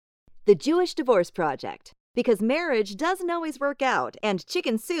The Jewish Divorce Project. Because marriage doesn't always work out, and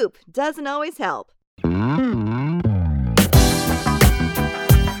chicken soup doesn't always help.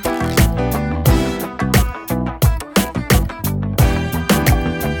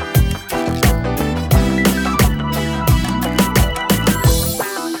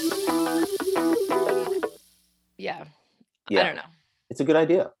 Yeah. Yeah. I don't know. It's a good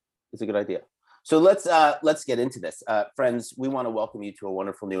idea. So let's get into this. Friends, we want to welcome you to a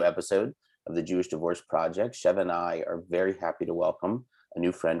wonderful new episode of the Jewish Divorce Project. Sheva and I are very happy to welcome a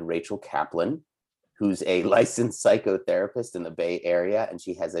new friend, Rachel Kaplan, who's a licensed psychotherapist in the Bay Area, and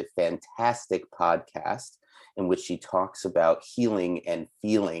she has a fantastic podcast in which she talks about healing and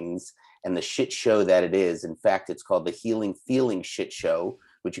feelings and the shit show that it is. In fact, it's called the Healing Feeling Shit Show,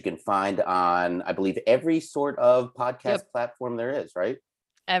 which you can find on, I believe, every sort of podcast platform there is, right?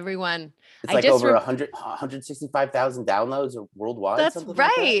 Everyone. It's like over 165,000 downloads worldwide. That's right.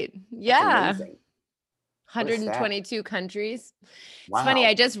 Like that. Yeah. That's amazing. 122 countries. Wow. It's funny.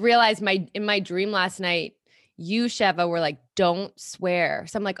 I just realized in my dream last night, you, Sheva, were like, don't swear.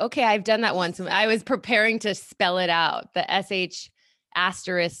 So I'm like, okay, I've done that once. I was preparing to spell it out, the SH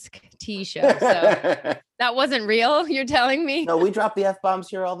asterisk T show. So that wasn't real, you're telling me? No, we drop the F-bombs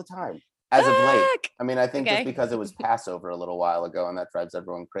here all the time. As of late. I mean, I think just because it was Passover a little while ago and that drives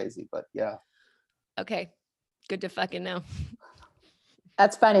everyone crazy, but yeah. Okay. Good to fucking know.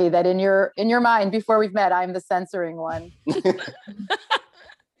 That's funny that in your mind before we've met, I'm the censoring one.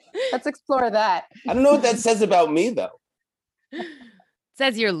 Let's explore that. I don't know what that says about me though. It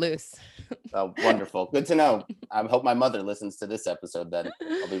says you're loose. Oh, wonderful. Good to know. I hope my mother listens to this episode then.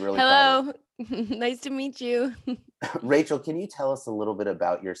 I'll be really Hello. Nice to meet you. Rachel, can you tell us a little bit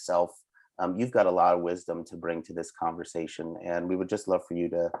about yourself? You've got a lot of wisdom to bring to this conversation, and we would just love for you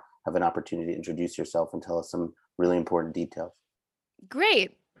to have an opportunity to introduce yourself and tell us some really important details.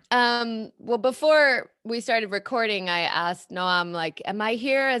 Great. Well, before we started recording, I asked Noam, like, am I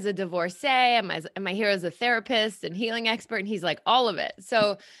here as a divorcee? Am I here as a therapist and healing expert? And he's like, all of it.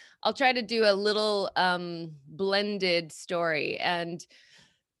 So I'll try to do a little blended story. And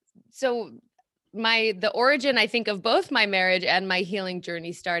so the origin, I think, of both my marriage and my healing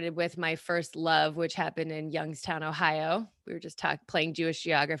journey started with my first love, which happened in Youngstown, Ohio. We were just playing Jewish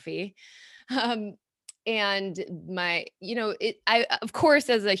geography. And of course,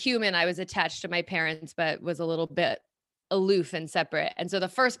 as a human, I was attached to my parents, but was a little bit aloof and separate. And so the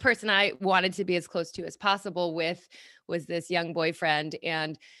first person I wanted to be as close to as possible with was this young boyfriend.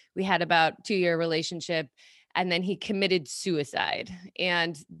 And we had about 2-year relationship. And then he committed suicide.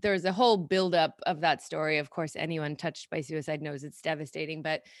 And there's a whole buildup of that story. Of course, anyone touched by suicide knows it's devastating,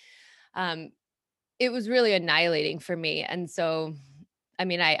 but it was really annihilating for me. And so, I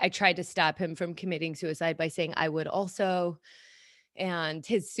mean, I tried to stop him from committing suicide by saying I would also. And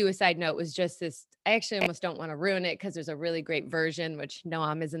his suicide note was just this. I actually almost don't want to ruin it because there's a really great version, which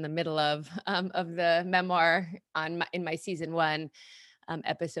Noam is in the middle of the memoir in my season 1.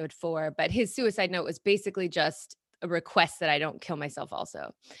 Episode 4, but his suicide note was basically just a request that I don't kill myself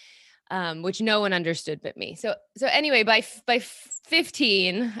also, which no one understood but me. So anyway, by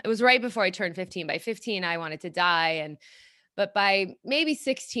 15, it was right before I turned 15. By 15, I wanted to die. But by maybe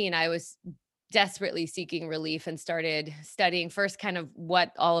 16, I was desperately seeking relief and started studying first kind of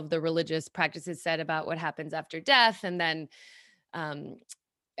what all of the religious practices said about what happens after death. And then,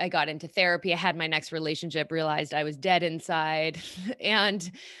 I got into therapy. I had my next relationship, realized I was dead inside,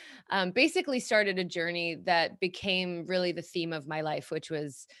 and basically started a journey that became really the theme of my life, which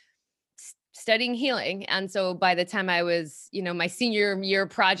was studying healing. And so by the time I was, my senior year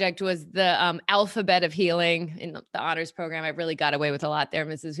project was the alphabet of healing in the honors program. I really got away with a lot there,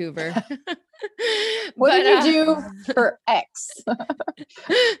 Mrs. Hoover. What did you do for X?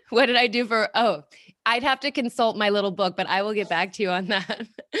 What did I do for, I'd have to consult my little book, but I will get back to you on that.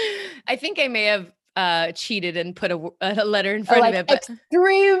 I think I may have cheated and put a letter in front of it. But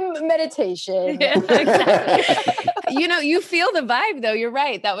extreme meditation. Yeah, exactly. You feel the vibe though. You're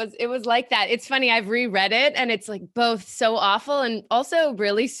right. It was like that. It's funny. I've reread it and it's like both so awful and also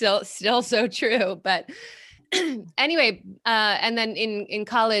really still so true. But anyway, and then in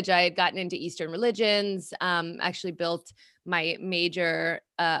college, I had gotten into Eastern religions, actually built my major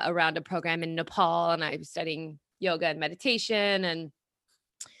around a program in Nepal, and I was studying yoga and meditation. And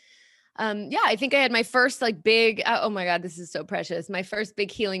I think I had my first like big, oh my God, this is so precious. My first big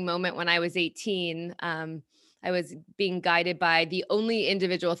healing moment when I was 18. I was being guided by the only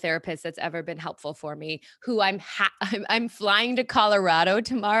individual therapist that's ever been helpful for me, who I'm flying to Colorado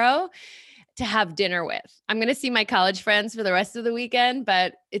tomorrow. to have dinner with. I'm going to see my college friends for the rest of the weekend,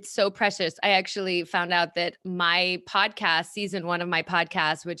 but it's so precious. I actually found out that my podcast, season 1 of my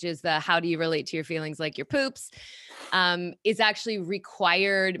podcast, which is the How Do You Relate to Your Feelings Like Your Poops, is actually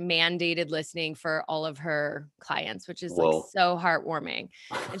required mandated listening for all of her clients, which is like so heartwarming.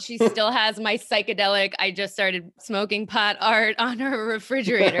 And she still has my psychedelic, I just started smoking pot art on her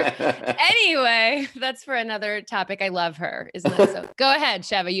refrigerator. Anyway, that's for another topic. I love her. Isn't that so? Go ahead,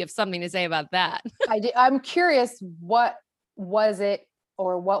 Sheva. You have something to say about that. I'm curious, what was it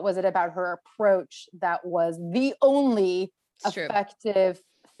about her approach that was the only effective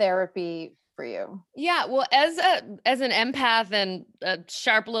therapy for you? Yeah, well, as an empath and a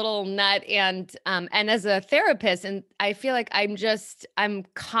sharp little nut, and as a therapist, and I feel like I'm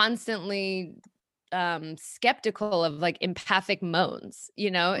constantly skeptical of like empathic moans.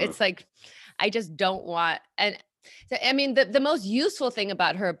 It's like I just don't want. And so, I mean, the most useful thing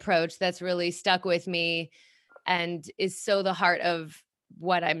about her approach that's really stuck with me and is so the heart of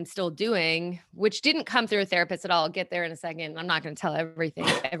what I'm still doing, which didn't come through a therapist at all. I'll get there in a second. I'm not going to tell everything,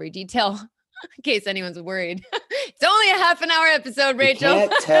 every detail in case anyone's worried. It's only a half an hour episode, Rachel. You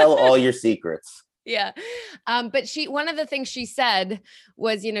can't tell all your secrets. Yeah. But one of the things she said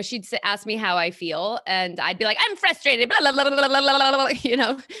was, she'd ask me how I feel and I'd be like, I'm frustrated, blah, blah, blah, blah, blah, blah,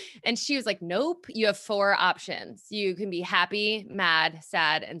 blah, and she was like, nope, you have 4 options. You can be happy, mad,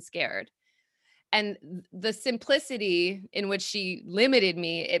 sad, and scared. And the simplicity in which she limited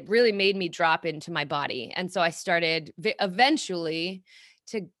me, it really made me drop into my body. And so I started eventually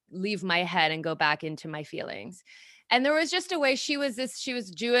to leave my head and go back into my feelings. And there was just a way she was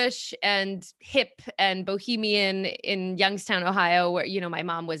Jewish and hip and bohemian in Youngstown, Ohio, where, my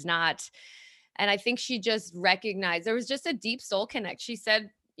mom was not. And I think she just recognized there was just a deep soul connect. She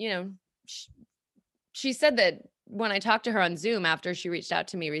said, she said that when I talked to her on Zoom after she reached out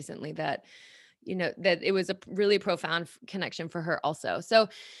to me recently, that that it was a really profound connection for her also. So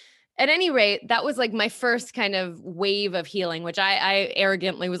at any rate, that was like my first kind of wave of healing, which I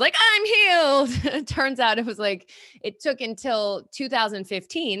arrogantly was like, I'm healed. It turns out it took until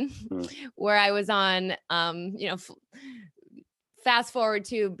 2015 where I was on, fast forward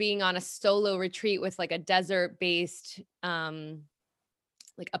to being on a solo retreat with like a desert-based,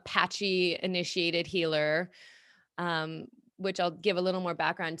 like Apache initiated healer, which I'll give a little more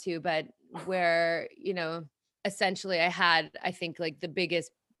background to, but where, essentially I had, I think, like the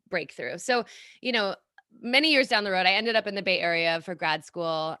biggest breakthrough. So, many years down the road, I ended up in the Bay Area for grad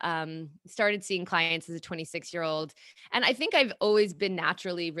school, started seeing clients as a 26-year-old. And I think I've always been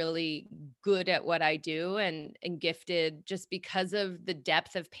naturally really good at what I do and gifted just because of the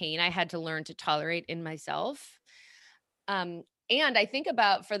depth of pain I had to learn to tolerate in myself. And I think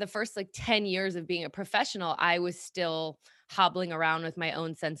about for the first 10 years of being a professional, I was still hobbling around with my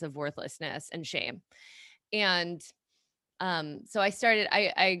own sense of worthlessness and shame. And so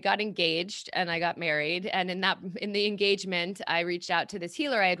I got engaged and I got married. And in the engagement, I reached out to this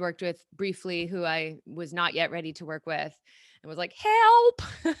healer I had worked with briefly, who I was not yet ready to work with, and was like, help.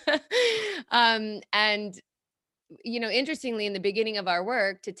 Interestingly, in the beginning of our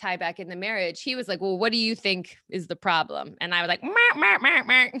work, to tie back in the marriage, he was like, well, what do you think is the problem? And I was like,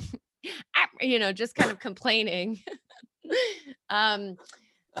 just kind of complaining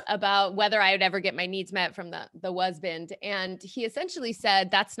about whether I would ever get my needs met from the husband. And he essentially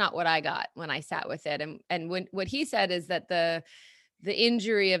said, that's not what I got when I sat with it. And what he said is that the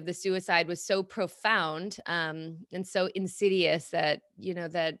injury of the suicide was so profound and so insidious that,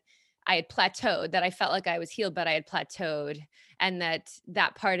 that I had plateaued, that I felt like I was healed, but I had plateaued. And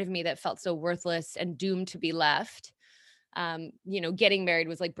that part of me that felt so worthless and doomed to be left, getting married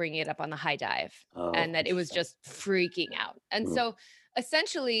was like bringing it up on the high dive, and that it was just freaking out. And so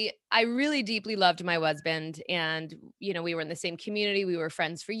essentially, I really deeply loved my husband, and, we were in the same community. We were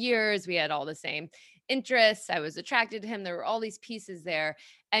friends for years. We had all the same interests. I was attracted to him. There were all these pieces there.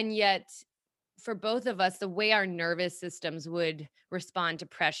 And yet for both of us, the way our nervous systems would respond to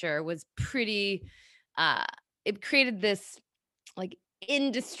pressure was pretty, it created this like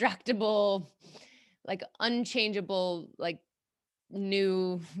indestructible, like unchangeable, like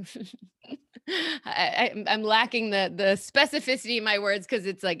new, I'm lacking the specificity in my words because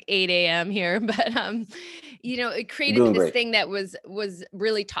it's like 8 a.m. here, but it created this thing that was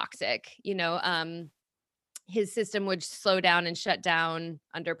really toxic. His system would slow down and shut down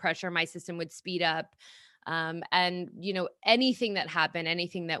under pressure. My system would speed up. And anything that happened,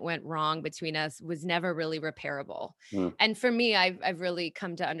 anything that went wrong between us was never really repairable. And for me, I've really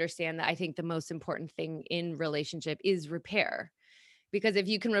come to understand that I think the most important thing in relationship is repair. because if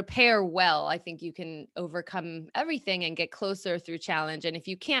you can repair well, I think you can overcome everything and get closer through challenge. And if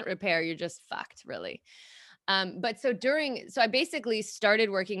you can't repair, you're just fucked, really. So I basically started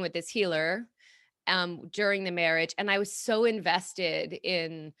working with this healer during the marriage, and I was so invested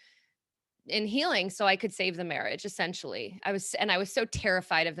in healing so I could save the marriage. Essentially, I was so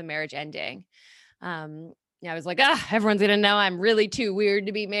terrified of the marriage ending. I was like, everyone's going to know I'm really too weird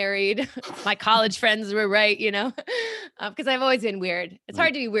to be married. My college friends were right, because I've always been weird. It's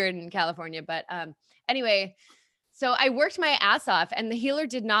hard to be weird in California. But anyway, so I worked my ass off, and the healer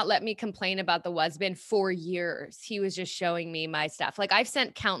did not let me complain about the husband for years. He was just showing me my stuff. Like, I've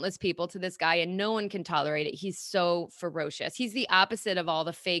sent countless people to this guy and no one can tolerate it. He's so ferocious. He's the opposite of all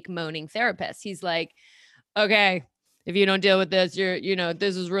the fake moaning therapists. He's like, okay, if you don't deal with this,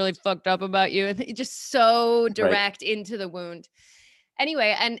 this is really fucked up about you. And just so direct into the wound.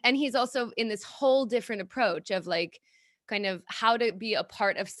 Anyway, and he's also in this whole different approach of like, kind of how to be a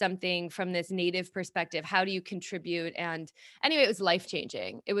part of something from this native perspective. How do you contribute? And anyway, it was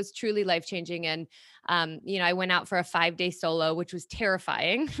life-changing. It was truly life-changing. And, I went out for a 5-day solo, which was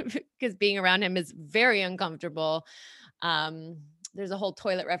terrifying because being around him is very uncomfortable. There's a whole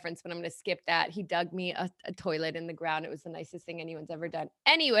toilet reference, but I'm going to skip that. He dug me a toilet in the ground. It was the nicest thing anyone's ever done.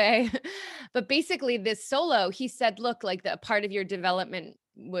 Anyway, but basically this solo, he said, look, like the part of your development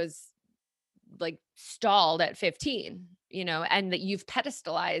was like stalled at 15, and that you've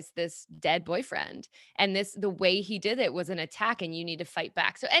pedestalized this dead boyfriend, and the way he did it was an attack and you need to fight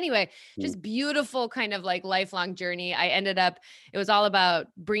back. So anyway, just beautiful kind of like lifelong journey. It was all about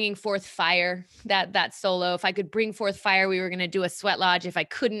bringing forth fire, that solo. If I could bring forth fire, we were going to do a sweat lodge. If I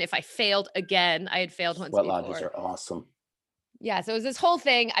couldn't, if I failed again, I had failed once before. Sweat lodges are awesome. Yeah. So it was this whole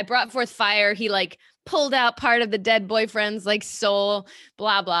thing. I brought forth fire. He like pulled out part of the dead boyfriend's like soul,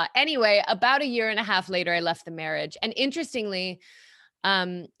 blah, blah. Anyway, about a year and a half later, I left the marriage. And interestingly,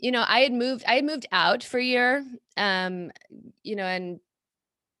 I had moved out for a year, and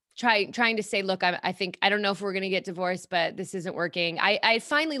trying to say, look, I think, I don't know if we're going to get divorced, but this isn't working. I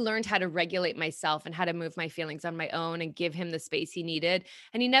finally learned how to regulate myself and how to move my feelings on my own and give him the space he needed.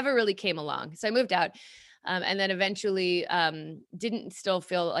 And he never really came along. So I moved out. And then eventually didn't still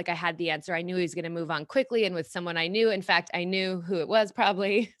feel like I had the answer. I knew he was going to move on quickly and with someone I knew. In fact, I knew who it was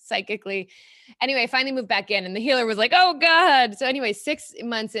probably psychically. Anyway, I finally moved back in and the healer was like, oh God. So anyway, 6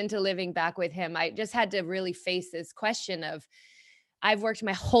 months into living back with him, I just had to really face this question of, I've worked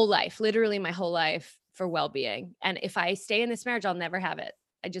my whole life, literally my whole life for well-being. And if I stay in this marriage, I'll never have it.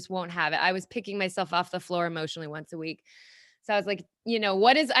 I just won't have it. I was picking myself off the floor emotionally once a week. So I was like,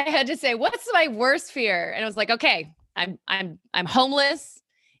 I had to say, what's my worst fear? And I was like, okay, I'm homeless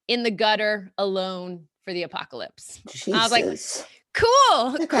in the gutter alone for the apocalypse. Jesus. I was like,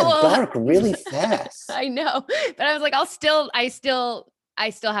 cool. That got dark really fast. I know. But I was like, I still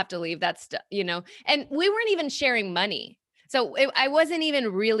have to leave that stuff, and we weren't even sharing money. So I wasn't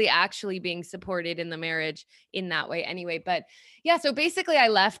even really actually being supported in the marriage in that way anyway. But yeah, so basically I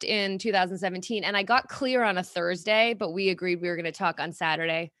left in 2017 and I got clear on a Thursday, but we agreed we were going to talk on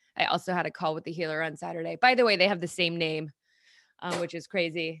Saturday. I also had a call with the healer on Saturday. By the way, they have the same name, which is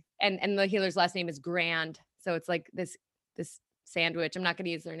crazy. And the healer's last name is Grand. So it's like this sandwich. I'm not going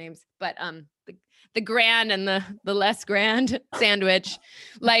to use their names, but the grand and the less grand sandwich,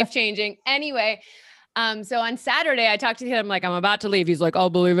 life-changing. Anyway, so on Saturday, I talked to him, like, I'm about to leave. He's like, I'll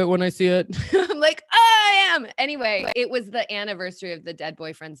believe it when I see it. I'm like, I am. Anyway, it was the anniversary of the dead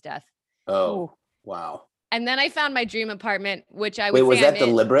boyfriend's death. Oh, wow. And then I found my dream apartment, which I was that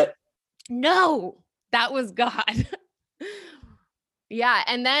deliberate? No, that was God. Yeah.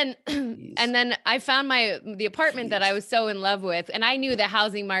 And then I found the apartment that I was so in love with. And I knew the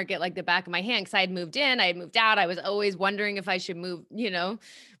housing market like the back of my hand because I had moved in, I had moved out. I was always wondering if I should move,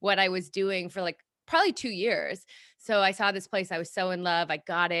 what I was doing for like probably 2 years. So I saw this place. I was so in love. I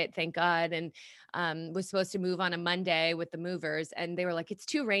got it. Thank God. And was supposed to move on a Monday with the movers. And they were like, it's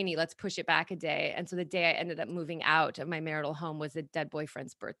too rainy. Let's push it back a day. And so the day I ended up moving out of my marital home was a dead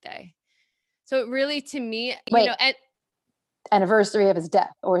boyfriend's birthday. So it really, to me, anniversary of his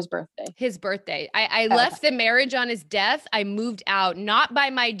death or his birthday? His birthday. I left the marriage on his death. I moved out, not by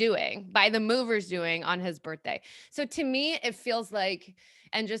my doing, by the movers doing on his birthday. So to me, it feels like,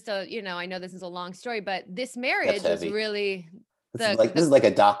 and just I know this is a long story, but this marriage is really this is like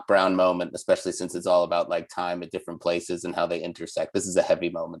a Doc Brown moment, especially since it's all about like time at different places and how they intersect. This is a heavy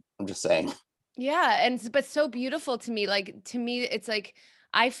moment. I'm just saying. Yeah. But so beautiful to me. Like, to me, it's like,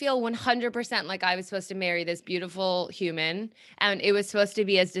 I feel 100% like I was supposed to marry this beautiful human, and it was supposed to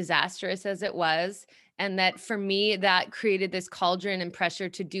be as disastrous as it was. And that for me, that created this cauldron and pressure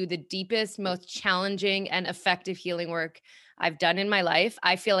to do the deepest, most challenging and effective healing work I've done in my life.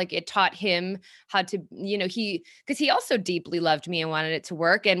 I feel like it taught him how to, because he also deeply loved me and wanted it to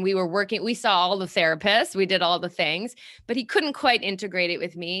work. And we saw all the therapists, we did all the things, but he couldn't quite integrate it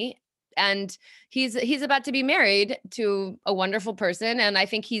with me. And he's about to be married to a wonderful person. And I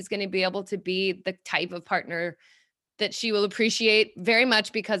think he's going to be able to be the type of partner that she will appreciate very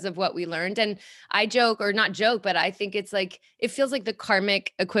much because of what we learned. And I joke, or not joke, but I think it's like, it feels like the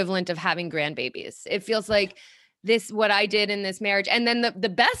karmic equivalent of having grandbabies. It feels like what I did in this marriage. And then the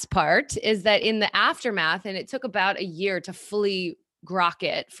best part is that in the aftermath, and it took about a year to fully grok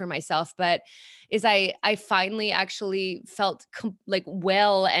it for myself, but is I finally actually felt like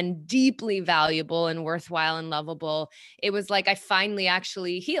well and deeply valuable and worthwhile and lovable. It was like I finally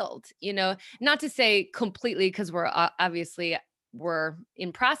actually healed, not to say completely, because we're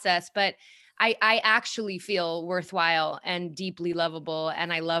in process, but I actually feel worthwhile and deeply lovable.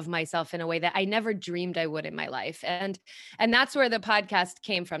 And I love myself in a way that I never dreamed I would in my life. And that's where the podcast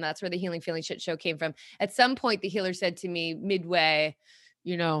came from. That's where the Healing Feeling Shit show came from. At some point, the healer said to me midway,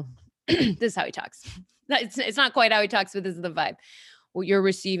 this is how he talks. It's not quite how he talks, but this is the vibe. What you're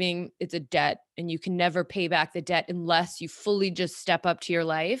receiving, it's a debt, and you can never pay back the debt unless you fully just step up to your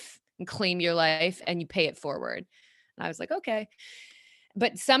life and claim your life and you pay it forward. And I was like, okay.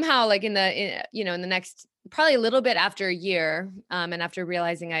 But somehow, like in the next, probably a little bit after a year, and after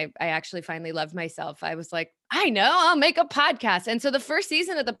realizing I actually finally loved myself, I was like, I know, I'll make a podcast. And so the first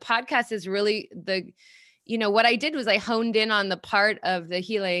season of the podcast is really what I did was I honed in on the part of the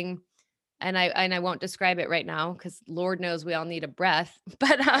healing, and I won't describe it right now because Lord knows we all need a breath.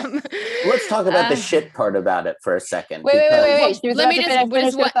 But let's talk about the shit part about it for a second. Wait. Let me just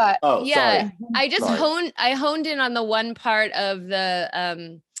finish what. Oh, yeah, sorry. I just honed in on the one part of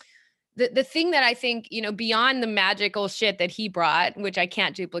the thing that I think, beyond the magical shit that he brought, which I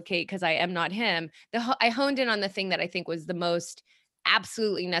can't duplicate because I am not him. I honed in on the thing that I think was the most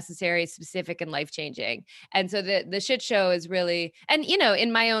absolutely necessary, specific, and life-changing. And so the shit show is really, and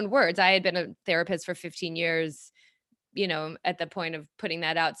in my own words, I had been a therapist for 15 years, at the point of putting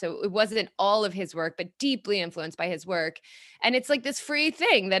that out. So it wasn't all of his work, but deeply influenced by his work. And it's like this free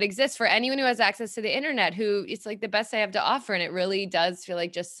thing that exists for anyone who has access to the internet, who it's like the best I have to offer. And it really does feel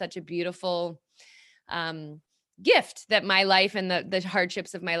like just such a beautiful gift that my life and the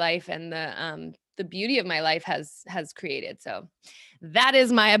hardships of my life and the beauty of my life has created. So that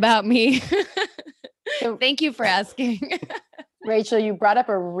is my about me. So, thank you for asking. Rachel, you brought up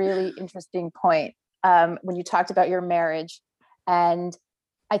a really interesting point when you talked about your marriage. And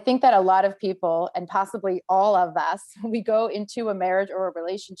I think that a lot of people, and possibly all of us, we go into a marriage or a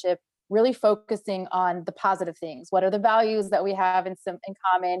relationship really focusing on the positive things. What are the values that we have in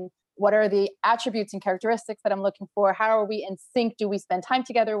common? What are the attributes and characteristics that I'm looking for? How are we in sync? Do we spend time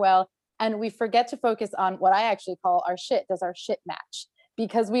together well? And we forget to focus on what I actually call our shit. Does our shit match?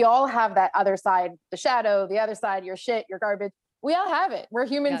 Because we all have that other side, the shadow, the other side, your shit, your garbage. We all have it. We're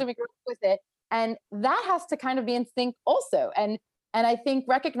humans and we grow up with it. And that has to kind of be in sync also. And I think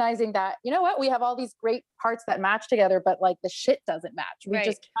recognizing that, we have all these great parts that match together, but like the shit doesn't match. We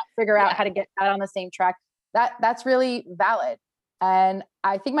just can't figure out how to get that on the same track. That's really valid. And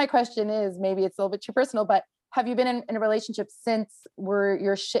I think my question is, maybe it's a little bit too personal, but have you been in a relationship since where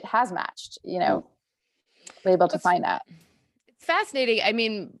your shit has matched, we're able to find that? It's fascinating. I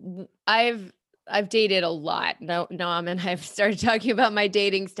mean, I've dated a lot. Noam and I've started talking about my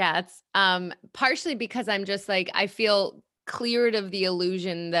dating stats, partially because I'm just like, I feel cleared of the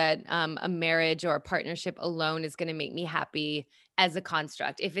illusion that a marriage or a partnership alone is going to make me happy as a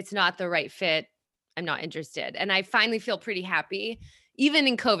construct. If it's not the right fit, I'm not interested. And I finally feel pretty happy. Even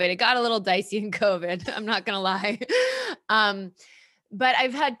in COVID, it got a little dicey in COVID. I'm not going to lie. But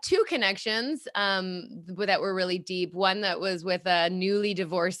I've had two connections that were really deep. One that was with a newly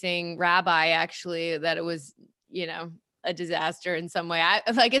divorcing rabbi, actually, that it was, a disaster in some way.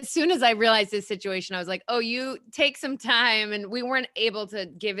 As soon as I realized this situation, I was like, oh, you take some time. And we weren't able to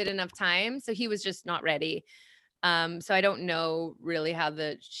give it enough time. So he was just not ready. So I don't know really how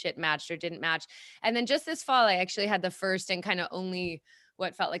the shit matched or didn't match. And then just this fall, I actually had the first and kind of only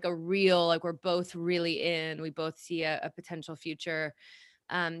what felt like a real, like we're both really in, we both see a potential future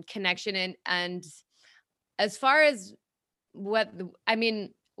connection. And as far as what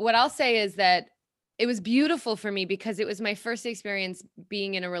I'll say is that it was beautiful for me because it was my first experience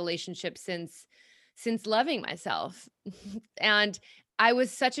being in a relationship since loving myself. And I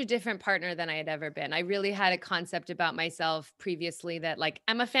was such a different partner than I had ever been. I really had a concept about myself previously that like,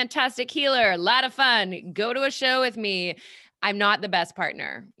 I'm a fantastic healer, a lot of fun, go to a show with me. I'm not the best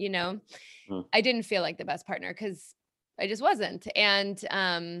partner, I didn't feel like the best partner because I just wasn't. And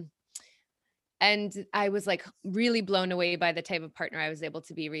And I was like really blown away by the type of partner I was able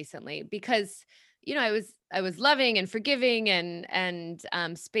to be recently, because, you know, I was loving and forgiving and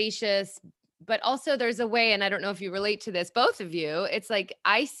spacious, but also there's a way, and I don't know if you relate to this, both of you, it's like,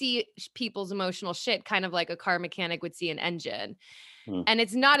 I see people's emotional shit kind of like a car mechanic would see an engine. And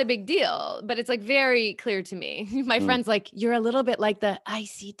it's not a big deal, but it's like very clear to me. My friend's like, you're a little bit like the I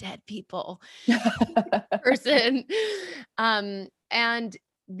see dead people person. And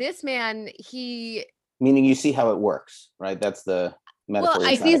this man, meaning you see how it works, right? That's the metaphor. Well,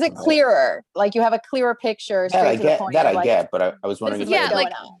 He sees it clearer. Like you have a clearer picture. That I straight to the get. point That of I like, get. But I was wondering. this If is yeah, what's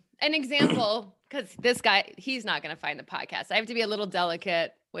like going on. an example, because this guy, he's not going to find the podcast. I have to be a little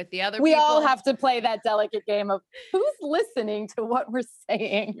delicate with the other We people. all have to play that delicate game of who's listening to what we're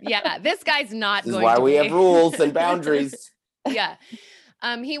saying. Yeah, this guy's not This is going why to we be. have rules and boundaries. Yeah.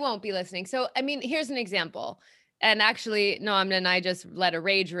 He won't be listening. So, I mean, here's an example. And actually, Noam and I just led a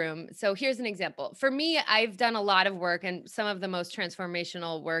rage room. So here's an example. For me, I've done a lot of work, and some of the most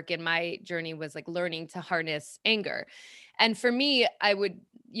transformational work in my journey was like learning to harness anger. And for me, I would,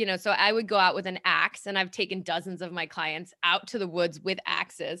 you know, so I would go out with an axe, and I've taken dozens of my clients out to the woods with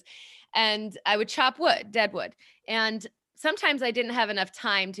axes, and I would chop wood, dead wood. And sometimes I didn't have enough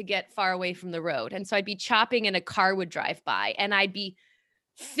time to get far away from the road. And so I'd be chopping and a car would drive by, and I'd be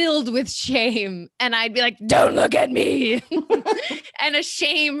filled with shame, and I'd be like, don't look at me. And a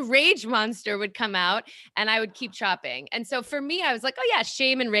shame rage monster would come out, and I would keep chopping. And so for me, I was like, oh yeah,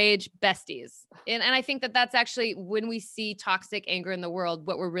 shame and rage, besties. And I think that that's actually, when we see toxic anger in the world,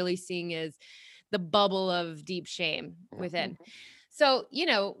 what we're really seeing is the bubble of deep shame within. So, you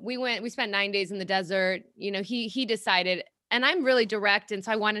know, we spent 9 days in the desert. You know, he decided, and I'm really direct, and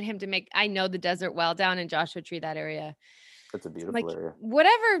so I wanted him to I know the desert well, down in Joshua Tree, that area. That's a beautiful Like, area.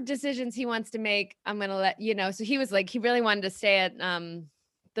 whatever decisions he wants to make, I'm going to let you know. So he was like, he really wanted to stay at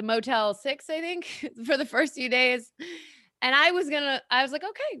the Motel 6, I think, for the first few days. And I was like,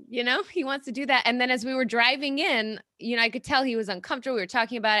 okay, you know, he wants to do that. And then as we were driving in, you know, I could tell he was uncomfortable. We were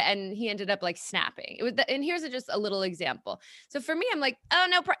talking about it, and he ended up like snapping. It was, and here's just a little example. So for me, I'm like, oh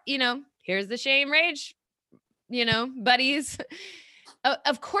no, you know, here's the shame rage, you know, buddies.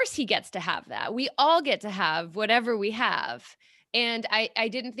 Of course he gets to have that. We all get to have whatever we have. And I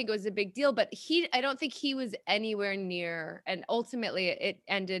didn't think it was a big deal, but I don't think he was anywhere near. And ultimately it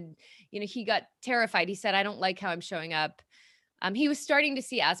ended, you know, he got terrified. He said, I don't like how I'm showing up. He was starting to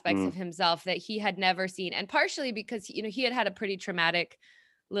see aspects of himself that he had never seen. And partially because, you know, he had a pretty traumatic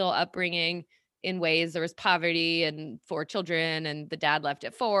little upbringing in ways. There was poverty and 4 children, and the dad left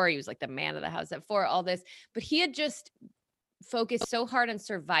at 4. He was like the man of the house at 4, all this, but he had just focused so hard on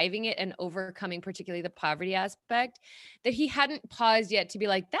surviving it and overcoming particularly the poverty aspect that he hadn't paused yet to be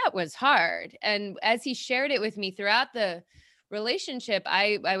like, that was hard. And as he shared it with me throughout the relationship,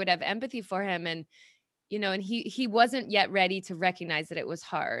 I would have empathy for him. And, you know, and he wasn't yet ready to recognize that it was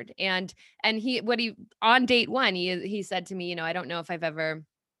hard. And on date 1, he said to me, you know, I don't know if I've ever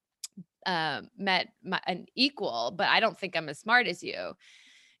met an equal, but I don't think I'm as smart as you.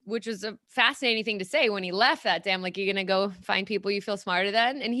 Which was a fascinating thing to say when he left that day. I'm like, you're going to go find people you feel smarter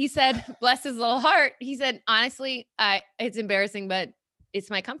than? And he said, bless his little heart, he said, honestly, it's embarrassing, but it's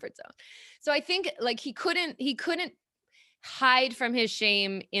my comfort zone. So I think like he couldn't hide from his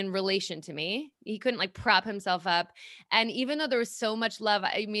shame in relation to me. He couldn't like prop himself up. And even though there was so much love,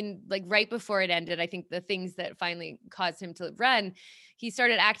 I mean, like right before it ended, I think the things that finally caused him to run, he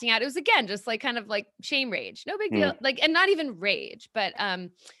started acting out. It was again, just like kind of like shame rage, no big deal. Like, and not even rage, but,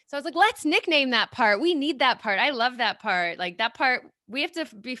 so I was like, let's nickname that part. We need that part. I love that part. Like that part, we have to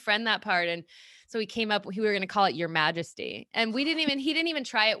befriend that part. And so we came up, we were going to call it Your Majesty. And he didn't even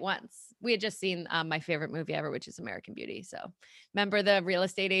try it once. We had just seen my favorite movie ever, which is American Beauty. So remember the real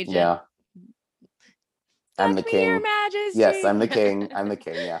estate agent? Yeah. I'm the king. Your Majesty. Yes, I'm the king. I'm the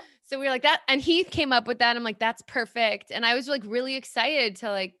king. Yeah. So we were like that. And he came up with that. I'm like, that's perfect. And I was like really excited to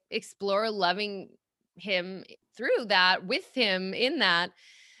like explore loving him through that, with him in that.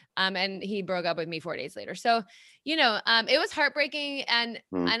 And he broke up with me 4 days later. So, you know, it was heartbreaking. And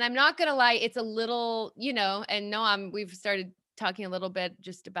I'm not going to lie, it's a little, you know, and we've started talking a little bit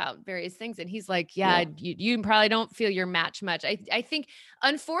just about various things. And he's like, yeah. You probably don't feel your match much. I think,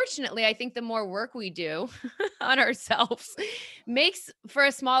 unfortunately, I think the more work we do on ourselves makes for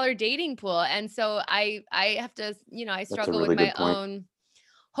a smaller dating pool. And so I have to, you know, I struggle really with my good point. own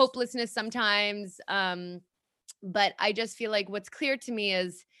hopelessness sometimes. But I just feel like what's clear to me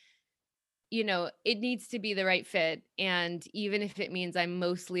is, you know, it needs to be the right fit. And even if it means I'm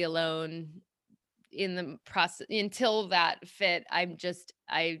mostly alone in the process until that fit,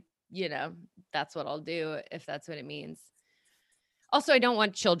 you know, that's what I'll do if that's what it means. Also, I don't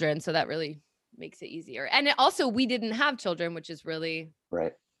want children. So that really makes it easier. And it also, we didn't have children, which is really,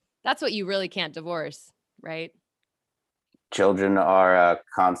 Right. that's what you really can't divorce, right? Children are a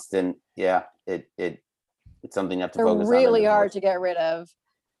constant. Yeah. It's something you have to They're focus on. really hard to get rid of.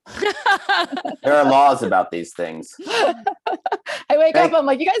 There are laws about these things. I wake up, I'm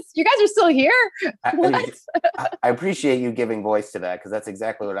like, you guys are still here? What? I appreciate you giving voice to that, because that's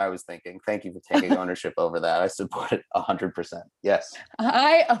exactly what I was thinking. Thank you for taking ownership over that. I support it 100%. Yes.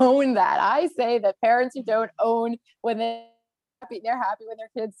 I own that. I say that parents who don't own when they're happy when their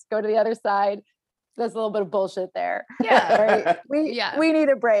kids go to the other side. There's a little bit of bullshit there. Yeah. Right? We need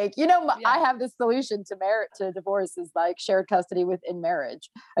a break. I have this solution to divorce is like shared custody within marriage.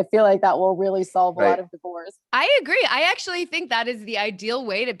 I feel like that will really solve a lot of divorce. I agree. I actually think that is the ideal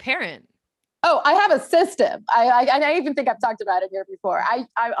way to parent. Oh, I have a system. I even think I've talked about it here before. I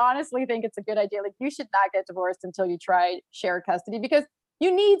honestly think it's a good idea. Like, you should not get divorced until you try shared custody, because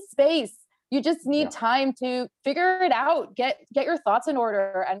you need space. You just need time to figure it out, get your thoughts in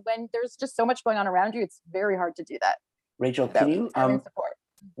order. And when there's just so much going on around you, it's very hard to do that. Rachel, can you, support.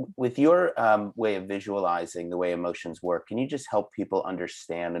 with your way of visualizing the way emotions work, can you just help people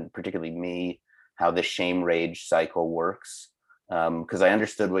understand, and particularly me, how the shame rage cycle works? Because I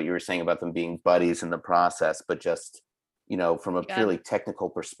understood what you were saying about them being buddies in the process, but just, from a purely technical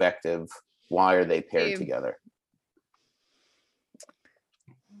perspective, why are they paired together?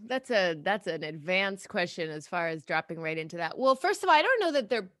 That's an advanced question as far as dropping right into that. Well, first of all, I don't know that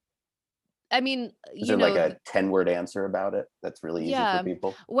they're, is there like a 10-word answer about it that's really easy for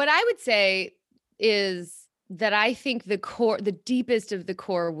people? What I would say is that I think the deepest of the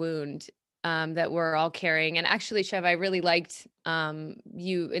core wound that we're all carrying, and actually, Chev, I really liked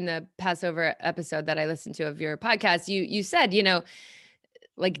you in the Passover episode that I listened to of your podcast. You said,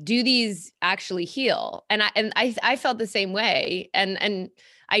 like, do these actually heal? And I felt the same way, and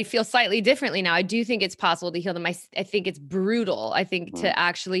I feel slightly differently now. I do think it's possible to heal them. I think it's brutal. I think to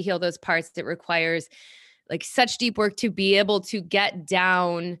actually heal those parts, it requires like such deep work to be able to get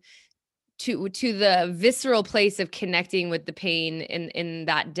down to the visceral place of connecting with the pain in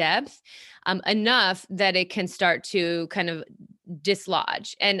that depth, enough that it can start to kind of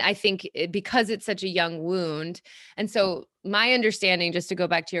dislodge. And I think because it's such a young wound. And so my understanding, just to go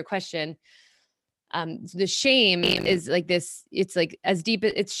back to your question, the shame is like this, it's like as deep,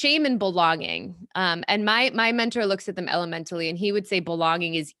 it's shame and belonging. And my mentor looks at them elementally, and he would say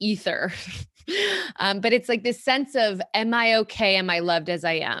belonging is ether. But it's like this sense of, am I okay? Am I loved as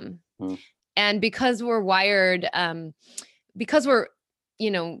I am? And because we're wired, because we're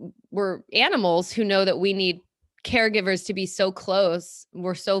animals who know that we need caregivers to be so close,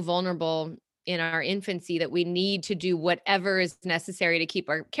 we're so vulnerable in our infancy that we need to do whatever is necessary to keep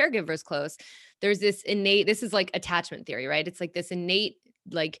our caregivers close. There's this innate, this is like attachment theory, right? It's like this innate,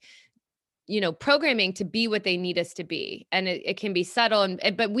 like, programming to be what they need us to be. And it can be subtle,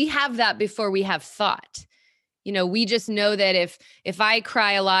 but we have that before we have thought. We just know that if I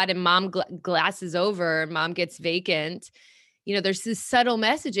cry a lot and mom glasses over, mom gets vacant, there's this subtle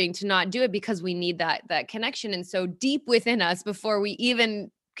messaging to not do it because we need that connection. And so deep within us, before we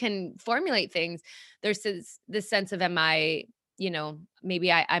even can formulate things, there's this sense of, am I,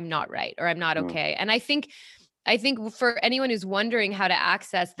 maybe I'm not right, or I'm not okay. And I think for anyone who's wondering how to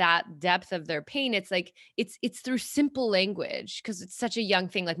access that depth of their pain, it's like, it's through simple language, because it's such a young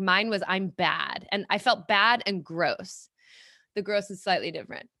thing. Like mine was, I'm bad. And I felt bad and gross. The gross is slightly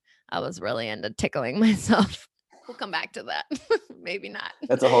different. I was really into tickling myself. We'll come back to that. Maybe not.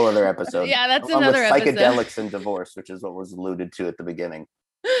 That's a whole other episode. Yeah, that's another episode. Psychedelics and divorce, which is what was alluded to at the beginning.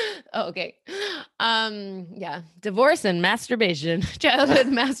 Oh, okay. Yeah. Divorce and masturbation, childhood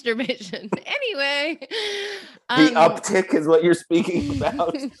masturbation. Anyway. The uptick is what you're speaking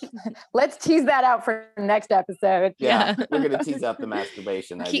about. Let's tease that out for next episode. Yeah. We're going to tease out the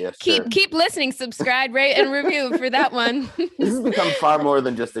masturbation idea. Keep listening, subscribe, rate, and review for that one. This has become far more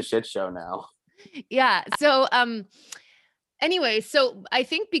than just a shit show now. Yeah. So, anyway, so I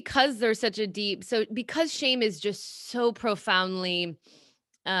think because there's such a because shame is just so profoundly,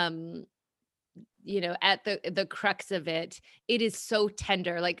 at the crux of it, it is so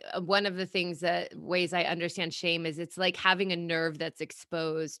tender. Like one of the ways I understand shame is it's like having a nerve that's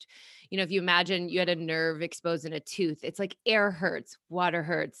exposed. If you imagine you had a nerve exposed in a tooth, it's like air hurts, water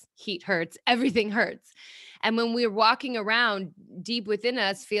hurts, heat hurts, everything hurts. And when we're walking around deep within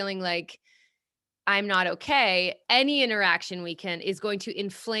us feeling like, I'm not okay, any interaction is going to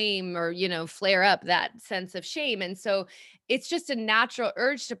inflame or, flare up that sense of shame. And so it's just a natural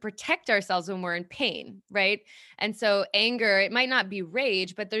urge to protect ourselves when we're in pain, right? And so anger, it might not be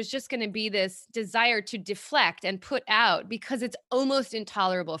rage, but there's just going to be this desire to deflect and put out because it's almost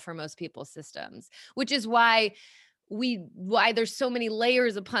intolerable for most people's systems, which is why there's so many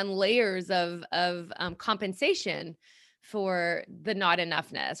layers upon layers of compensation for the not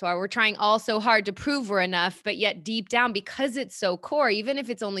enoughness, while we're trying all so hard to prove we're enough, but yet deep down, because it's so core, even if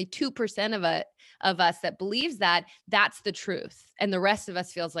it's only 2% of us that believes that, that's the truth. And the rest of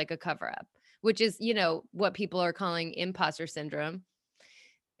us feels like a cover up, which is, what people are calling imposter syndrome.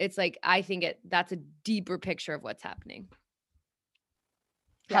 It's like, I think that's a deeper picture of what's happening.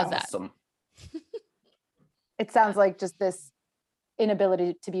 How's Awesome. that? It sounds like just this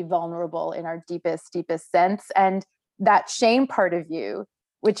inability to be vulnerable in our deepest sense. And that shame part of you,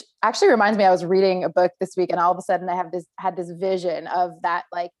 which actually reminds me, I was reading a book this week and all of a sudden I had this vision of that,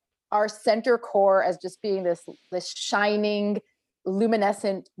 like our center core as just being this shining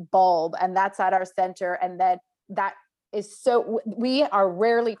luminescent bulb, and that's at our center. And then that is so, we are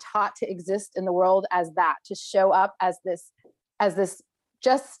rarely taught to exist in the world as that, to show up as this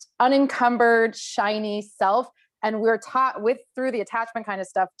just unencumbered, shiny self. And we're taught through the attachment kind of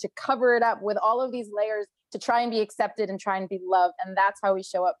stuff to cover it up with all of these layers to try and be accepted and try and be loved. And that's how we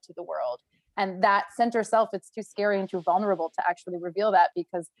show up to the world. And that center self, it's too scary and too vulnerable to actually reveal that,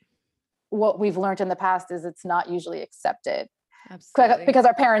 because what we've learned in the past is it's not usually accepted. Absolutely. Because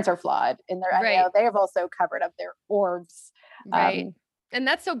our parents are flawed in their, right. They have also covered up their orbs. Right. And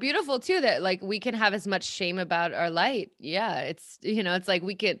that's so beautiful too, that like we can have as much shame about our light. Yeah. It's, it's like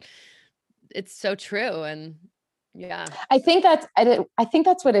it's so true. And yeah, I think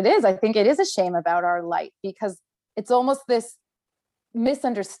that's what it is. I think it is a shame about our light, because it's almost this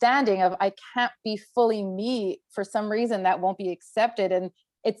misunderstanding of I can't be fully me for some reason that won't be accepted. And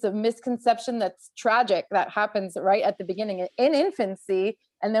it's a misconception that's tragic that happens right at the beginning in infancy.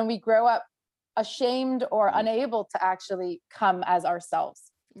 And then we grow up ashamed or unable to actually come as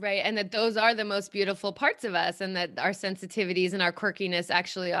ourselves. Right. And that those are the most beautiful parts of us, and that our sensitivities and our quirkiness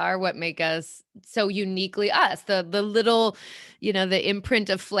actually are what make us so uniquely us. The little, the imprint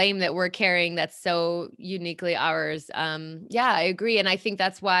of flame that we're carrying that's so uniquely ours. Yeah, I agree. And I think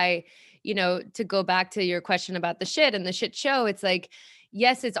that's why, to go back to your question about the shit and the shit show, it's like,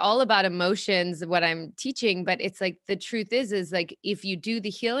 yes, it's all about emotions, what I'm teaching, but it's like, the truth is like, if you do the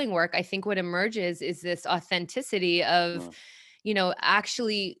healing work, I think what emerges is this authenticity of,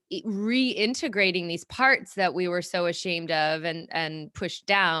 actually reintegrating these parts that we were so ashamed of and pushed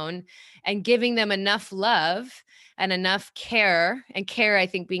down, and giving them enough love and enough care, and care, I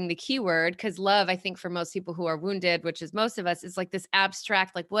think, being the key word, because love, I think for most people who are wounded, which is most of us, is like this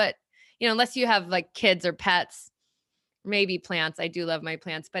abstract, like what, unless you have like kids or pets, maybe plants. I do love my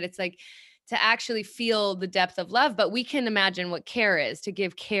plants, but it's like to actually feel the depth of love. But we can imagine what care is, to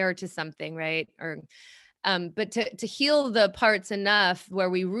give care to something, right? Or but to heal the parts enough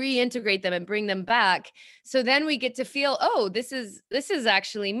where we reintegrate them and bring them back. So then we get to feel, oh, this is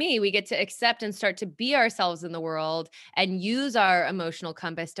actually me. We get to accept and start to be ourselves in the world, and use our emotional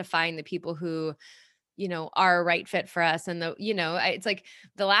compass to find the people who, are a right fit for us. And it's like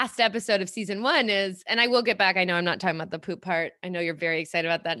the last episode of season 1 is, and I will get back. I know I'm not talking about the poop part. I know you're very excited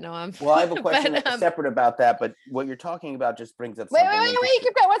about that, Noam. Well, I have a question separate about that, but what you're talking about just brings up Wait,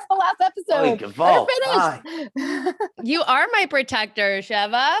 keep going. What's the last episode? Oh, finished. You are my protector,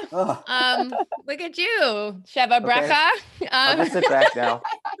 Sheva. Oh. Look at you, Sheva Brecha. I'll just sit back now.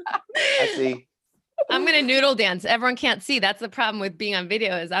 I see. I'm going to noodle dance. Everyone can't see. That's the problem with being on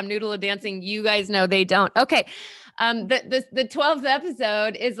video, is I'm noodle dancing. You guys know they don't. Okay. The 12th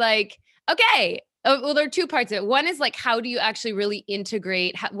episode is like, okay. Well, there are 2 parts of it. One is like, how do you actually really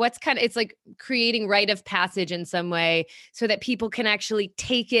integrate? It's like creating rite of passage in some way, so that people can actually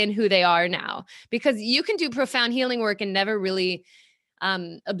take in who they are now, because you can do profound healing work and never really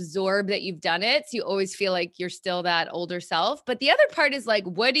absorb that you've done it. So you always feel like you're still that older self. But the other part is like,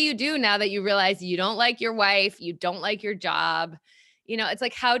 what do you do now that you realize you don't like your wife, you don't like your job? It's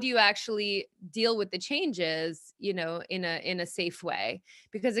like, how do you actually deal with the changes, in a safe way?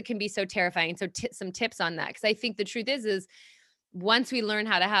 Because it can be so terrifying. So some tips on that. Because I think the truth is once we learn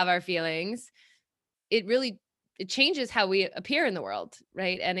how to have our feelings, it changes how we appear in the world,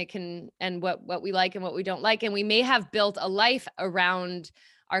 right? And what we like and what we don't like. And we may have built a life around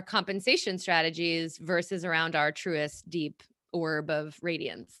our compensation strategies versus around our truest deep orb of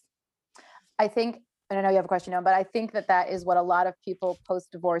radiance. I think, and I know you have a question, but I think that is what a lot of people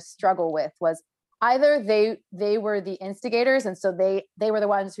post-divorce struggle with, was either they were the instigators, and so they were the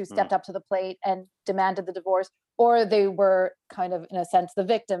ones who stepped up to the plate and demanded the divorce, or they were kind of, in a sense, the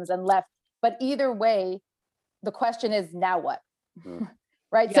victims and left. But either way, the question is, now what?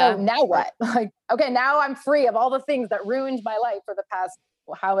 Right? Yeah. So now what? Like, okay, now I'm free of all the things that ruined my life for the past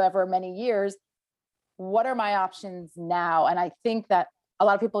however many years. What are my options now? And I think that a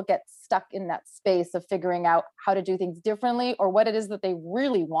lot of people get stuck in that space of figuring out how to do things differently, or what it is that they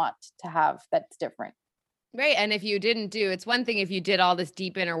really want to have that's different. Right. And if you didn't do, it's one thing if you did all this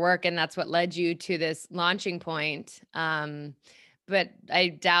deep inner work and that's what led you to this launching point. But I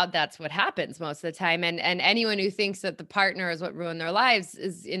doubt that's what happens most of the time. And anyone who thinks that the partner is what ruined their lives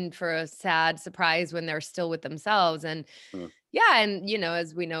is in for a sad surprise when they're still with themselves. And yeah. And, you know,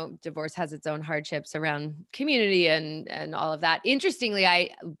 as we know, divorce has its own hardships around community and all of that. Interestingly,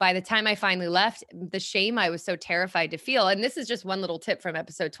 by the time I finally left, the shame I was so terrified to feel, and this is just one little tip from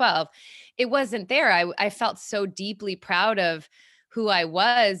episode 12, it wasn't there. I felt so deeply proud of who I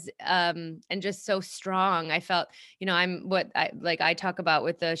was, and just so strong. I felt, you know, I talk about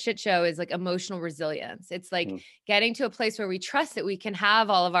with the shit show is like emotional resilience. It's like getting to a place where we trust that we can have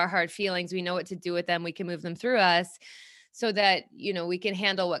all of our hard feelings. We know what to do with them. We can move them through us so that, you know, we can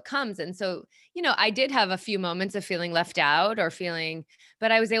handle what comes. And so, you know, I did have a few moments of feeling left out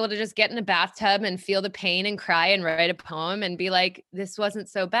but I was able to just get in a bathtub and feel the pain and cry and write a poem and be like, this wasn't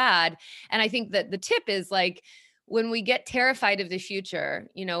so bad. And I think that the tip is like, when we get terrified of the future,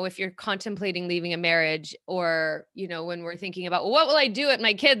 you know, if you're contemplating leaving a marriage, or, you know, when we're thinking about, well, what will I do at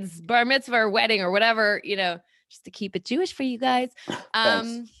my kid's bar mitzvah or wedding or whatever, you know, just to keep it Jewish for you guys.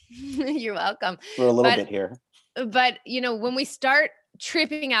 You're welcome. For a little bit here. But, you know, when we start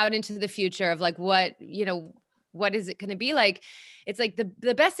tripping out into the future of like, what, you know, what is it going to be like? It's like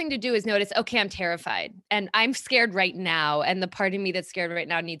the best thing to do is notice, okay, I'm terrified and I'm scared right now. And the part of me that's scared right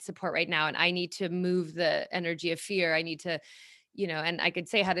now needs support right now. And I need to move the energy of fear. I need to, you know, and I could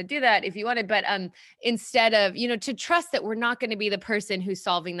say how to do that if you wanted, but instead of, you know, to trust that we're not going to be the person who's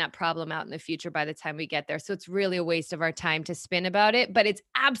solving that problem out in the future by the time we get there. So it's really a waste of our time to spin about it, but it's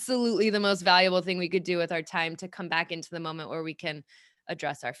absolutely the most valuable thing we could do with our time to come back into the moment where we can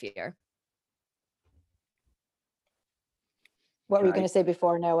address our fear. What were you going to say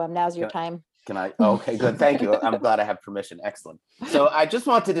before? No, now's your time. Can I? Okay, good. Thank you. I'm glad I have permission. Excellent. So I just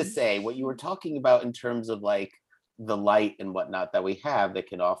wanted to say what you were talking about in terms of like the light and whatnot that we have that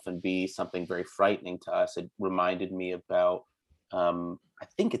can often be something very frightening to us. It reminded me about, I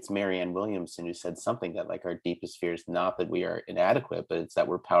think it's Marianne Williamson who said something that like our deepest fear is not that we are inadequate, but it's that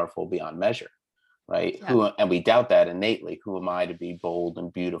we're powerful beyond measure, right? Yeah. And we doubt that innately. Who am I to be bold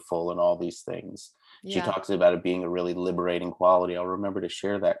and beautiful and all these things? She talks about it being a really liberating quality. I'll remember to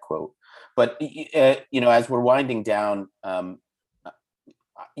share that quote. But, you know, as we're winding down,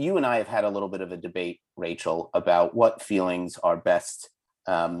 you and I have had a little bit of a debate, Rachel, about what feelings are best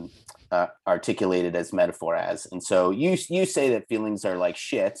articulated as metaphor as. And so you say that feelings are like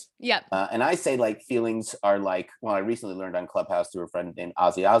shit. Yeah. And I say like feelings are like, well, I recently learned on Clubhouse through a friend named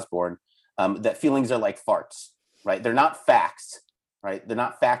Ozzy Osbourne, that feelings are like farts, right? They're not facts. Right? They're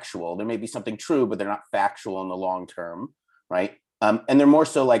not factual. There may be something true, but they're not factual in the long term, right? And they're more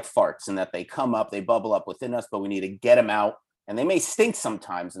so like farts in that they come up, they bubble up within us, but we need to get them out. And they may stink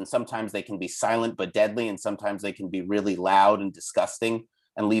sometimes, and sometimes they can be silent but deadly, and sometimes they can be really loud and disgusting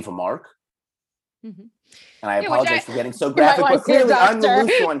and leave a mark. Mm-hmm. And I apologize for getting so graphic, but clearly I'm the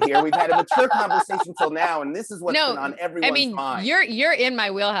loose one here. We've had a mature conversation till now, and this is what's been on everyone's mind. You're in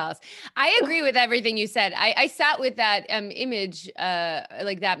my wheelhouse. I agree with everything you said. I sat with that image,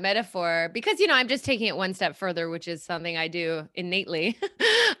 like that metaphor, because, you know, I'm just taking it one step further, which is something I do innately.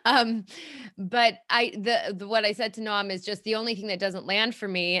 But what I said to Noam is just the only thing that doesn't land for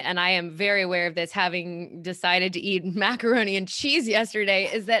me, and I am very aware of this, having decided to eat macaroni and cheese yesterday,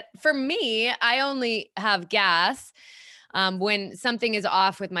 is that for me, I only have gas when something is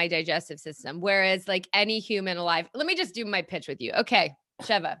off with my digestive system. Whereas like any human alive, let me just do my pitch with you. Okay,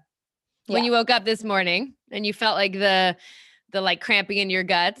 Sheva, when you woke up this morning and you felt like the like cramping in your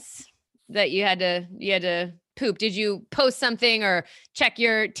guts that you had to poop, did you post something or check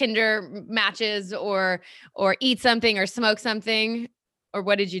your Tinder matches or eat something or smoke something, or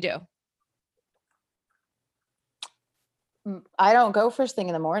what did you do? I don't go first thing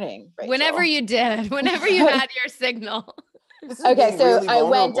in the morning. Rachel. Whenever you had your signal. Okay, so really I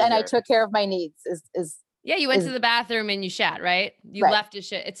went and I took care of my needs. Yeah, you went to the bathroom and you shat, right? You left a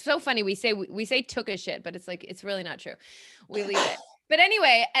shit. It's so funny. We say took a shit, but it's like, it's really not true. We leave it. But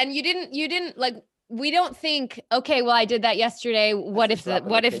anyway, and you didn't like, we don't think, okay, well, I did that yesterday. What if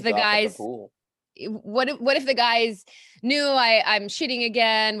the guys, what if the guys knew I'm shitting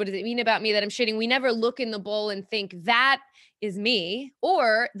again? What does it mean about me that I'm shitting? We never look in the bowl and think that is me,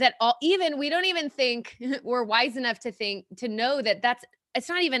 or that we don't even think we're wise enough to know that it's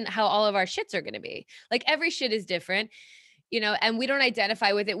not even how all of our shits are going to be. Like every shit is different, and we don't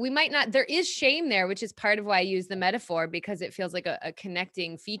identify with it. We might not, there is shame there, which is part of why I use the metaphor, because it feels like a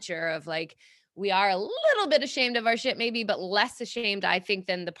connecting feature of like, we are a little bit ashamed of our shit maybe, but less ashamed, I think,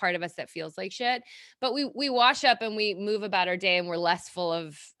 than the part of us that feels like shit. But we wash up and we move about our day and we're less full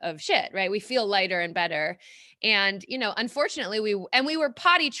of shit, right? We feel lighter and better. And, unfortunately we were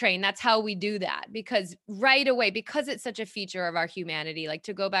potty trained. That's how we do that, because right away, because it's such a feature of our humanity, like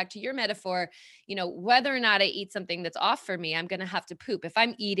to go back to your metaphor, whether or not I eat something that's off for me, I'm going to have to poop. If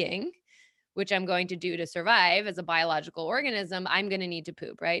I'm eating, which I'm going to do to survive as a biological organism, I'm going to need to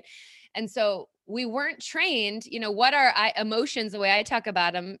poop, right? And so we weren't trained, what are emotions? The way I talk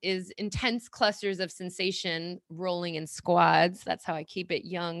about them is intense clusters of sensation rolling in squads. That's how I keep it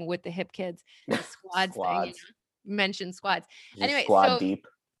young with the hip kids. The squads thing, mention squads. Just anyway, squad so deep.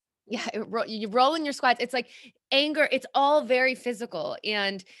 Yeah, you roll in your squats. It's like anger. It's all very physical.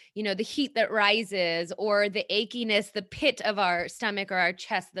 And, the heat that rises, or the achiness, the pit of our stomach or our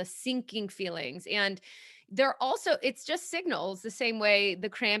chest, the sinking feelings. And they're also, it's just signals, the same way the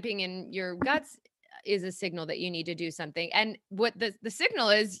cramping in your guts is a signal that you need to do something. And what the signal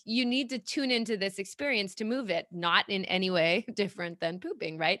is, you need to tune into this experience to move it, not in any way different than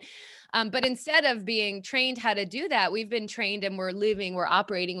pooping, right? But instead of being trained how to do that, we've been trained and we're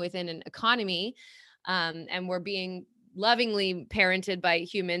operating within an economy, and we're being lovingly parented by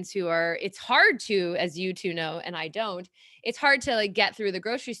humans it's hard to, as you two know, and I don't, it's hard to like get through the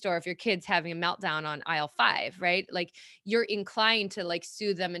grocery store if your kid's having a meltdown on aisle 5, right? Like you're inclined to like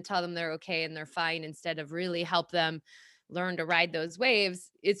soothe them and tell them they're okay and they're fine, instead of really help them learn to ride those waves.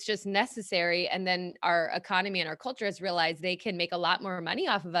 It's just necessary. And then our economy and our culture has realized they can make a lot more money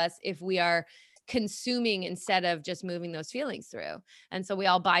off of us if we are consuming instead of just moving those feelings through. And so we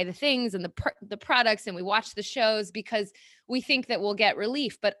all buy the things and the products, and we watch the shows because we think that we'll get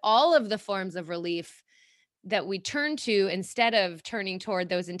relief. But all of the forms of relief that we turn to, instead of turning toward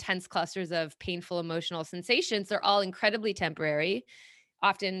those intense clusters of painful emotional sensations, they're all incredibly temporary.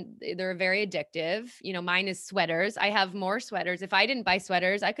 Often they're very addictive. Mine is sweaters. I have more sweaters. If I didn't buy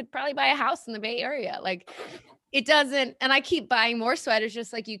sweaters, I could probably buy a house in the Bay Area. Like it doesn't, and I keep buying more sweaters,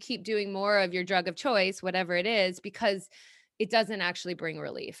 just like you keep doing more of your drug of choice, whatever it is, because it doesn't actually bring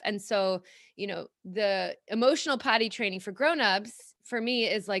relief. And so, the emotional potty training for grownups for me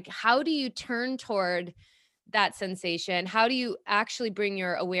is like, how do you turn toward that sensation? How do you actually bring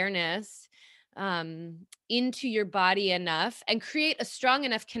your awareness into your body enough and create a strong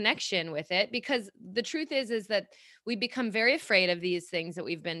enough connection with it? Because the truth is that we become very afraid of these things that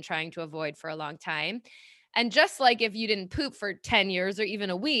we've been trying to avoid for a long time. And just like if you didn't poop for 10 years or even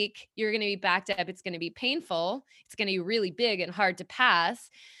a week, you're going to be backed up. It's going to be painful. It's going to be really big and hard to pass.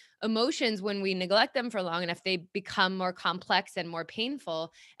 Emotions, when we neglect them for long enough, they become more complex and more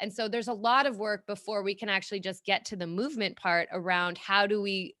painful. And so there's a lot of work before we can actually just get to the movement part around how do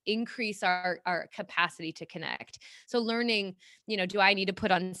we increase our capacity to connect. So learning, do I need to put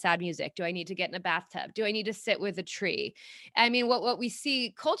on sad music? Do I need to get in a bathtub? Do I need to sit with a tree? I mean, what we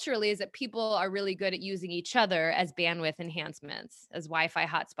see culturally is that people are really good at using each other as bandwidth enhancements, as Wi-Fi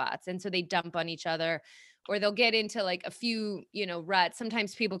hotspots. And so they dump on each other, or they'll get into like a few, ruts.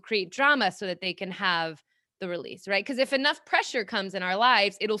 Sometimes people create drama so that they can have the release, right? Because if enough pressure comes in our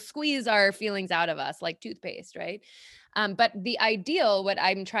lives, it'll squeeze our feelings out of us like toothpaste, right? But the ideal, what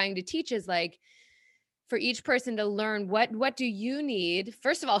I'm trying to teach is like, for each person to learn what do you need?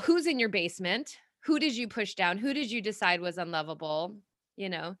 First of all, who's in your basement? Who did you push down? Who did you decide was unlovable?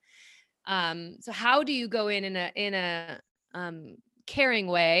 So how do you go in a caring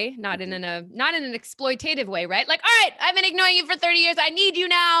way, not in an exploitative way, right? Like, all right, I've been ignoring you for 30 years. I need you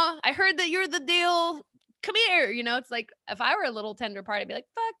now. I heard that you're the deal. Come here. It's like, if I were a little tender part, I'd be like,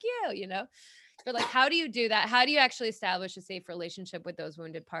 fuck you, But like, how do you do that? How do you actually establish a safe relationship with those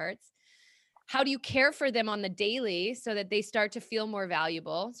wounded parts? How do you care for them on the daily so that they start to feel more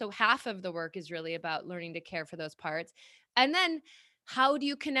valuable? So half of the work is really about learning to care for those parts. And then how do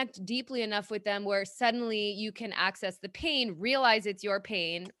you connect deeply enough with them where suddenly you can access the pain, realize it's your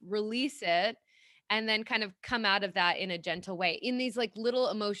pain, release it, and then kind of come out of that in a gentle way in these like little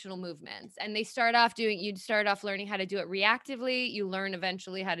emotional movements. And you'd start off learning how to do it reactively. You learn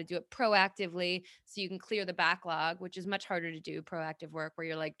eventually how to do it proactively so you can clear the backlog, which is much harder to do proactive work where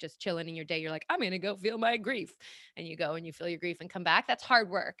you're like just chilling in your day. You're like, I'm going to go feel my grief. And you go and you feel your grief and come back. That's hard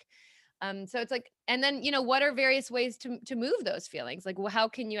work. So it's like, and then, what are various ways to move those feelings? Like, well, how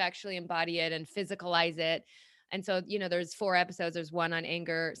can you actually embody it and physicalize it? And so, there's 4 episodes. There's one on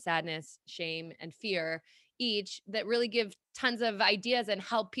anger, sadness, shame, and fear each that really give tons of ideas and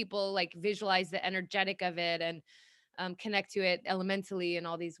help people like visualize the energetic of it and connect to it elementally in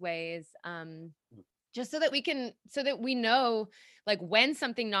all these ways. Just so that we know like when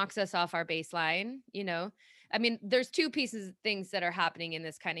something knocks us off our baseline, I mean, there's 2 things that are happening in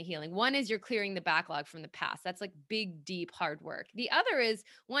this kind of healing. One is you're clearing the backlog from the past. That's like big, deep, hard work. The other is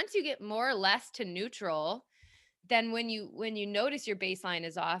once you get more or less to neutral, then when you notice your baseline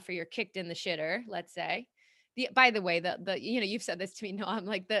is off or you're kicked in the shitter, let's say, by the way, the you've said this to me, no, I'm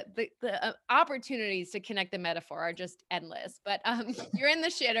like the opportunities to connect the metaphor are just endless. But you're in the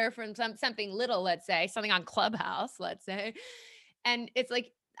shitter from something little, let's say, something on Clubhouse, let's say, and it's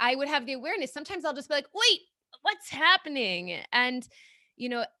like I would have the awareness. Sometimes I'll just be like, wait, what's happening? And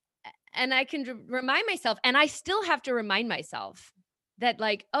and I can remind myself, and I still have to remind myself that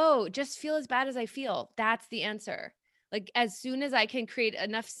like, oh, just feel as bad as I feel. That's the answer. Like as soon as I can create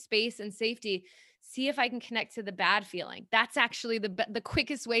enough space and safety, see if I can connect to the bad feeling. That's actually the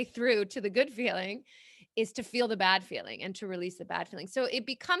quickest way through to the good feeling is to feel the bad feeling and to release the bad feeling. So it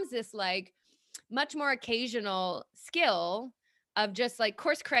becomes this like much more occasional skill of just like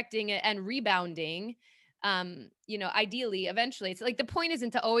course correcting it and rebounding. Ideally, eventually it's like the point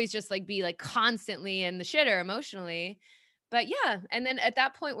isn't to always just like be like constantly in the shitter emotionally. But yeah, and then at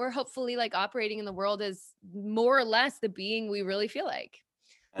that point, we're hopefully like operating in the world as more or less the being we really feel like.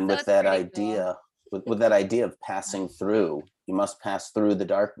 And So with that pretty cool. idea, with that idea of passing through, you must pass through the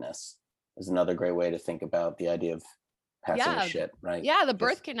darkness is another great way to think about the idea of passing shit, right? Yeah, the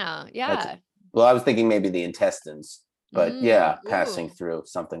birth canal. Yeah. Well, I was thinking maybe the intestines, but passing ooh. through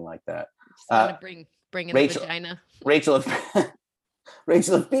something like that. Just want to bring in Rachel, the vagina. Rachel,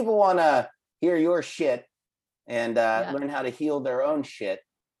 if people want to hear your shit and learn how to heal their own shit,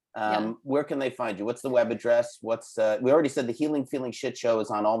 where can they find you? What's the web address? We already said the Healing Feeling Shit Show is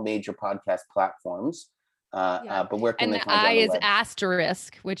on all major podcast platforms. But where can they find you? And the I is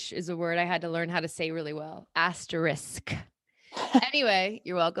asterisk, which is a word I had to learn how to say really well. Asterisk. Anyway,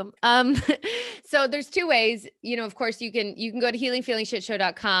 you're welcome. So there's 2 ways, of course you can go to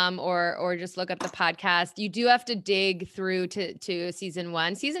healingfeelingshitshow.com or just look up the podcast. You do have to dig through to season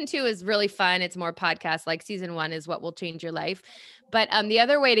 1. Season 2 is really fun. It's more podcast like season 1 is what will change your life. But the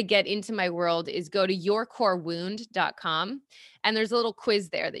other way to get into my world is go to yourcorewound.com. And there's a little quiz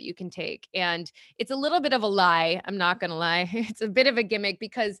there that you can take. And it's a little bit of a lie. I'm not going to lie. It's a bit of a gimmick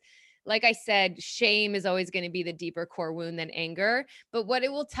because like I said, shame is always going to be the deeper core wound than anger. But what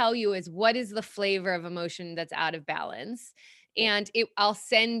it will tell you is what is the flavor of emotion that's out of balance. And I'll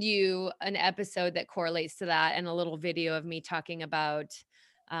send you an episode that correlates to that and a little video of me talking about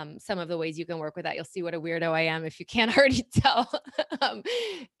some of the ways you can work with that. You'll see what a weirdo I am if you can't already tell. I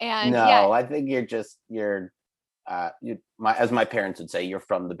think you're as my parents would say, you're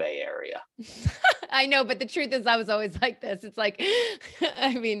from the Bay Area. I know, but the truth is I was always like this. It's like,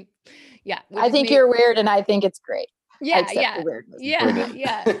 I mean, yeah. I think you're weird and I think it's great. Yeah. Are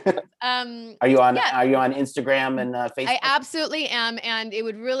you on Instagram and Facebook? I absolutely am. And it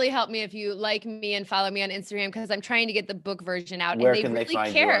would really help me if you like me and follow me on Instagram because I'm trying to get the book version out. Where and can they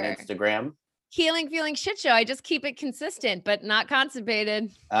find you on Instagram? Healing Feeling Shit Show. I just keep it consistent, but not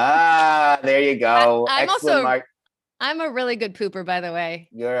constipated. There you go. I'm a really good pooper, by the way.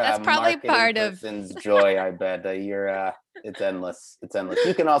 That's probably part of joy. I bet it's endless. It's endless.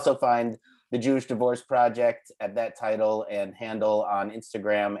 You can also find the Jewish Divorce Project at that title and handle on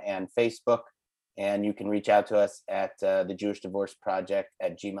Instagram and Facebook. And you can reach out to us at the Jewish Divorce Project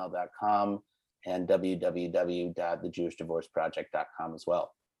at gmail.com and www.thejewishdivorceproject.com as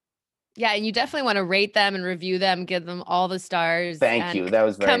well. Yeah, and you definitely want to rate them and review them, give them all the stars. Thank you. That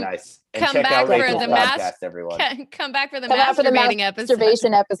was very nice. And check out Rachel's podcast, everyone. Come back for the masturbating episode.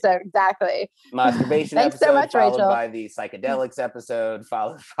 Exactly. Masturbation Thanks episode, so much, followed Rachel. by the psychedelics episode,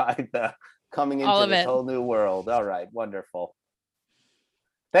 followed by the coming into this whole new world. All right, wonderful.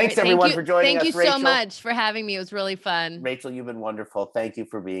 Thanks everyone for joining us. Thank you so much for having me. It was really fun. Rachel, you've been wonderful. Thank you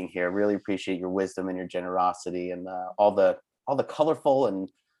for being here. Really appreciate your wisdom and your generosity and all the colorful and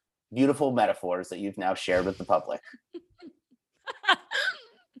beautiful metaphors that you've now shared with the public.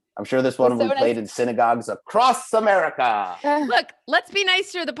 I'm sure this one will be played in synagogues across America. Look, let's be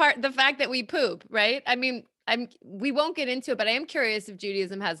nice to the fact that we poop, right? I mean, we won't get into it, but I am curious if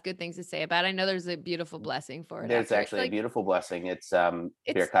Judaism has good things to say about it. I know there's a beautiful blessing for it. There's actually a beautiful blessing. It's Birkat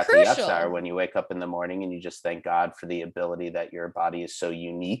Yatzar, when you wake up in the morning and you just thank God for the ability that your body is so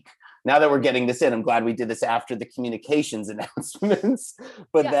unique now that we're getting this in, I'm glad we did this after the communications announcements.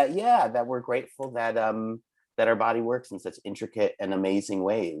 But that we're grateful that that our body works in such intricate and amazing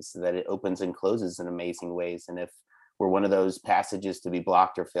ways, that it opens and closes in amazing ways. And if we're one of those passages to be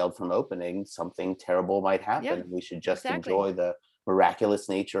blocked or failed from opening, something terrible might happen. Yeah, We should just exactly. enjoy the miraculous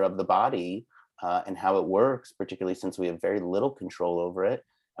nature of the body and how it works, particularly since we have very little control over it.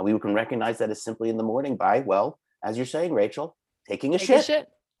 And we can recognize that as simply in the morning by, well, as you're saying, Rachel, taking a shit.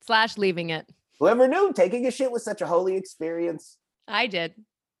 / leaving it. Whoever knew taking a shit was such a holy experience? I did.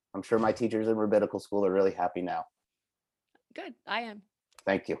 I'm sure my teachers in rabbinical school are really happy now. Good. I am.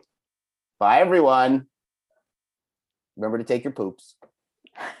 Thank you. Bye, everyone. Remember to take your poops.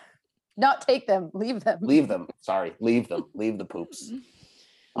 Not take them, leave them. Leave them. Sorry, leave them. Leave the poops.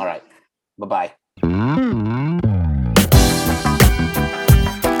 All right. Bye-bye.